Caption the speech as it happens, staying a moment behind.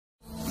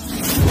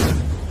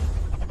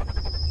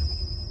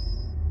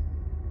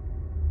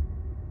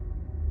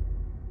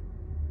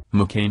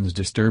McCain's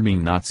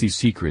disturbing Nazi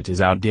secret is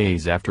out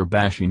days after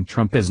bashing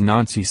Trump as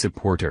Nazi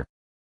supporter.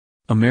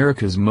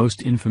 America's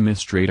most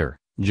infamous traitor,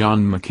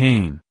 John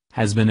McCain,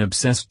 has been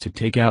obsessed to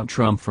take out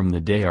Trump from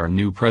the day our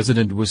new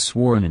president was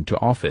sworn into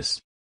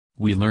office.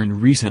 We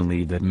learned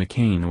recently that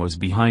McCain was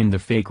behind the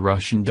fake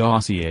Russian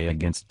dossier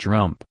against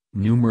Trump,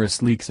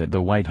 numerous leaks at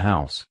the White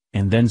House,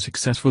 and then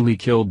successfully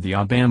killed the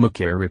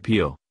Obamacare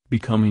repeal,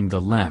 becoming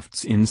the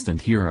left's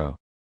instant hero.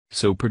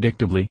 So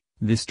predictably,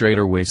 this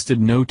traitor wasted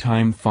no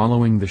time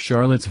following the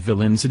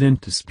Charlottesville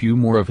incident to spew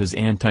more of his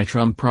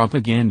anti-Trump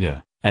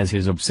propaganda, as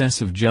his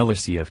obsessive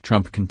jealousy of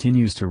Trump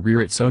continues to rear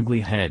its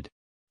ugly head.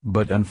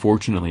 But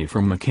unfortunately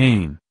for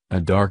McCain, a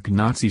dark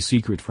Nazi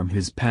secret from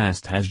his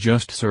past has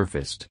just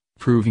surfaced,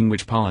 proving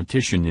which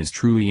politician is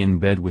truly in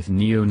bed with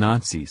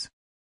neo-Nazis.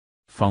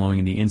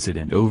 Following the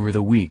incident over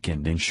the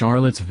weekend in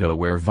Charlottesville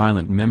where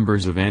violent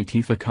members of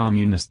Antifa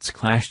communists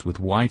clashed with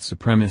white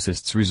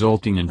supremacists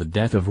resulting in the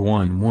death of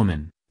one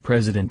woman,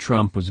 President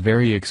Trump was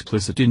very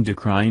explicit in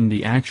decrying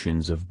the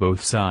actions of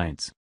both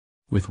sides.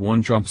 With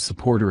one Trump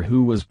supporter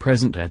who was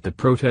present at the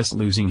protest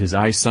losing his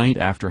eyesight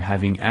after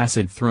having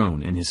acid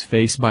thrown in his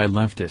face by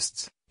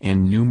leftists,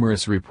 and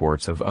numerous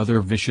reports of other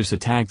vicious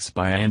attacks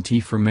by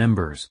Antifa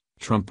members,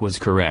 Trump was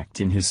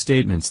correct in his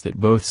statements that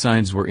both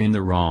sides were in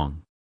the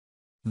wrong.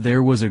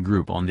 There was a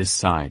group on this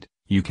side,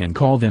 you can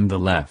call them the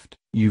left,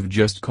 you've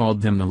just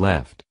called them the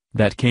left,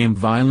 that came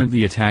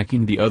violently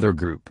attacking the other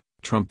group,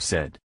 Trump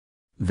said.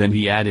 Then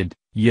he added,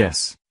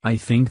 yes, I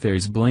think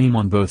there's blame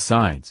on both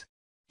sides.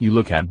 You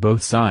look at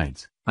both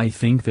sides, I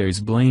think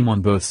there's blame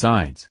on both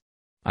sides.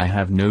 I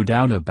have no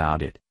doubt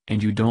about it,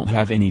 and you don't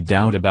have any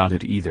doubt about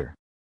it either.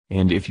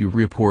 And if you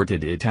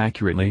reported it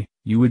accurately,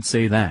 you would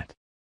say that.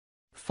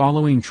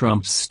 Following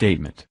Trump's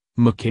statement,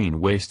 McCain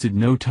wasted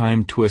no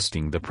time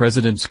twisting the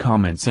president's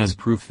comments as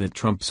proof that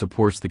Trump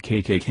supports the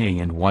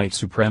KKK and white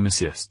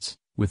supremacists,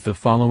 with the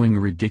following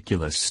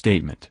ridiculous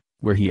statement,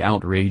 where he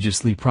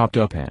outrageously propped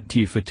up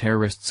Antifa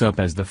terrorists up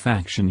as the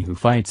faction who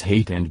fights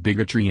hate and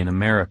bigotry in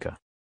America.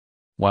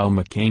 While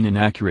McCain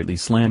inaccurately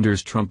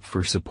slanders Trump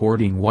for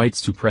supporting white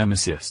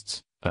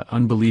supremacists, an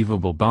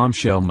unbelievable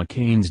bombshell: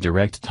 McCain's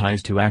direct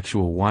ties to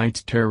actual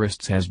white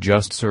terrorists has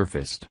just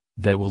surfaced,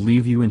 that will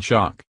leave you in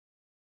shock.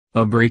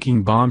 A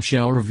breaking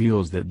bombshell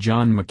reveals that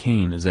John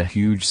McCain is a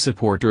huge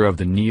supporter of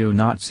the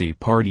neo-Nazi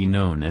party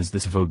known as the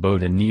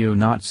Svoboda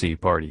Neo-Nazi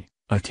Party,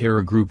 a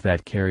terror group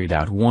that carried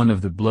out one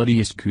of the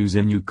bloodiest coups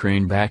in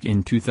Ukraine back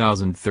in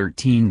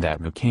 2013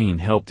 that McCain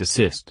helped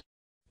assist.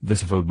 The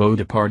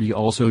Svoboda Party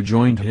also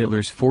joined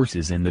Hitler's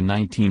forces in the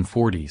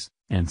 1940s,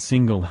 and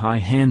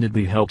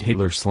single-handedly helped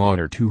Hitler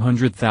slaughter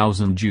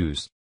 200,000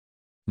 Jews.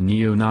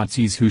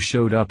 Neo-Nazis who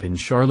showed up in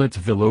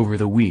Charlottesville over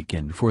the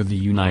weekend for the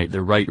Unite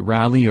the Right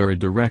rally are a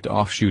direct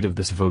offshoot of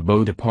the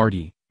Svoboda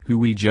Party, who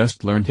we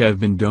just learned have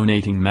been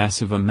donating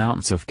massive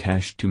amounts of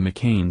cash to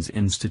McCain's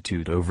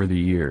institute over the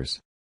years.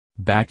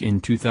 Back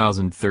in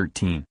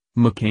 2013,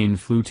 McCain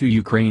flew to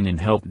Ukraine and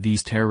helped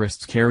these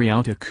terrorists carry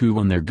out a coup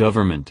on their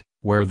government,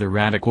 where the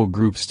radical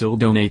group still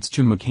donates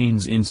to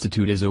McCain's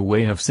institute as a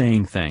way of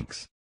saying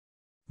thanks.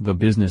 The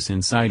Business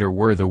Insider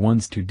were the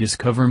ones to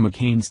discover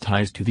McCain's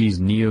ties to these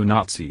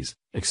neo-Nazis,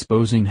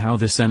 exposing how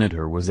the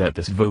senator was at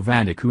the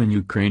Svoboda coup in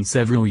Ukraine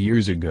several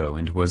years ago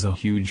and was a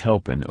huge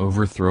help in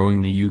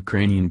overthrowing the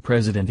Ukrainian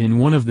president in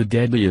one of the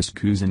deadliest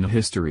coups in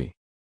history.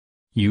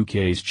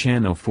 UK's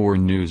Channel 4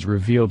 News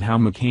revealed how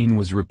McCain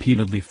was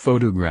repeatedly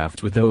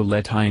photographed with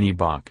Olet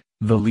Ainibach,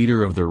 the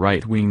leader of the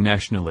right-wing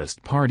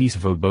nationalist party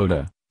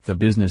Svoboda, the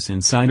Business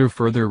Insider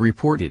further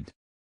reported.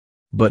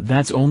 But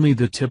that's only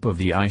the tip of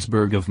the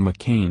iceberg of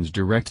McCain's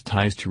direct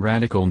ties to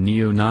radical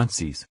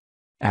neo-Nazis.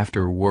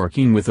 After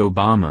working with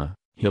Obama,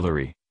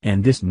 Hillary,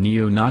 and this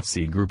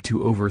neo-Nazi group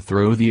to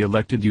overthrow the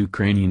elected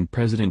Ukrainian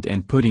president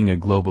and putting a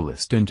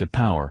globalist into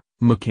power,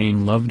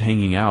 McCain loved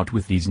hanging out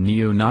with these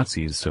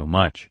neo-Nazis so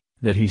much,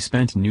 that he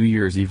spent New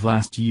Year's Eve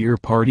last year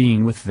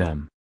partying with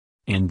them.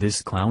 And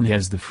this clown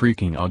has the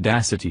freaking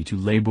audacity to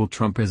label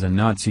Trump as a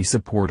Nazi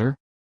supporter?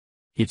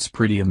 It's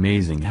pretty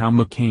amazing how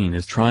McCain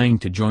is trying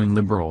to join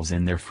liberals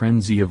in their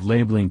frenzy of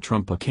labeling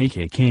Trump a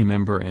KKK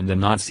member and a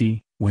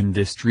Nazi, when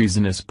this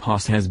treasonous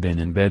posse has been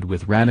in bed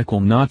with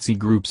radical Nazi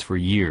groups for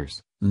years,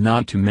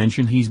 not to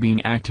mention he's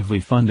being actively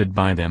funded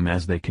by them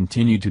as they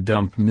continue to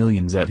dump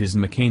millions at his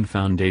McCain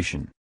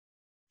Foundation.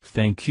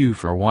 Thank you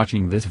for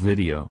watching this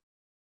video.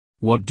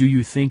 What do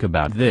you think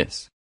about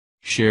this?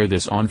 Share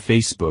this on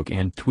Facebook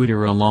and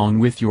Twitter along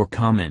with your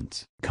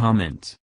comments.